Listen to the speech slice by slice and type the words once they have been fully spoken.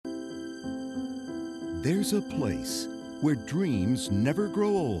There's a place where dreams never grow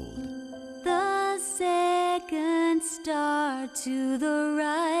old. The second star to the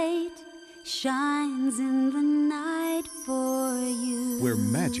right shines in the night for you. Where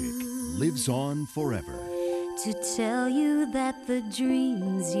magic lives on forever. To tell you that the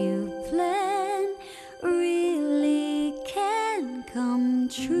dreams you plan really can come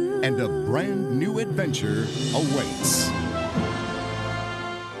true. And a brand new adventure awaits.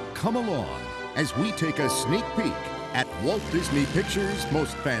 Come along as we take a sneak peek at Walt Disney Pictures'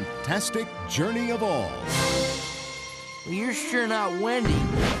 most fantastic journey of all. Well, you're sure not Wendy.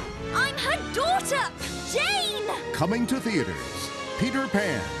 I'm her daughter, Jane! Coming to theaters, Peter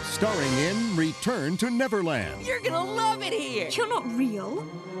Pan, starring in Return to Neverland. You're gonna love it here. You're not real.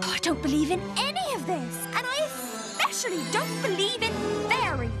 Oh, I don't believe in any of this. And I especially don't believe in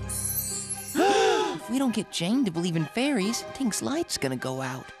fairies. If we don't get Jane to believe in fairies, Tink's light's gonna go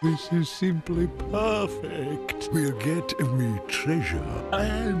out. This is simply perfect. We'll get me treasure,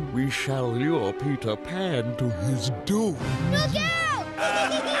 and we shall lure Peter Pan to his doom. Look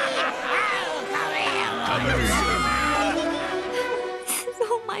out! This is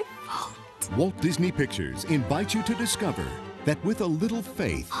all my fault. Walt Disney Pictures invites you to discover that with a little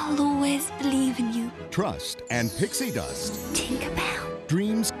faith, I'll always believe in you. trust, and pixie dust, Tinkerbell.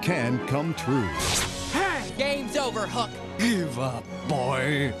 dreams can come true. Game's over, Hook. Give up,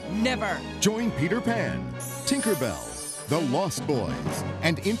 boy. Never. Join Peter Pan, Tinkerbell, the Lost Boys,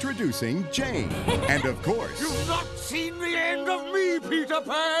 and introducing Jane. And of course, You've not seen the end of me, Peter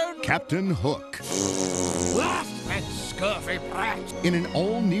Pan! Captain Hook. That scurvy brat! In an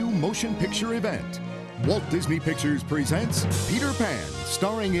all-new motion picture event, Walt Disney Pictures presents Peter Pan,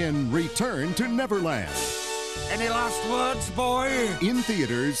 starring in Return to Neverland. Any last words, boy? In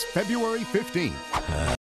theaters February 15th.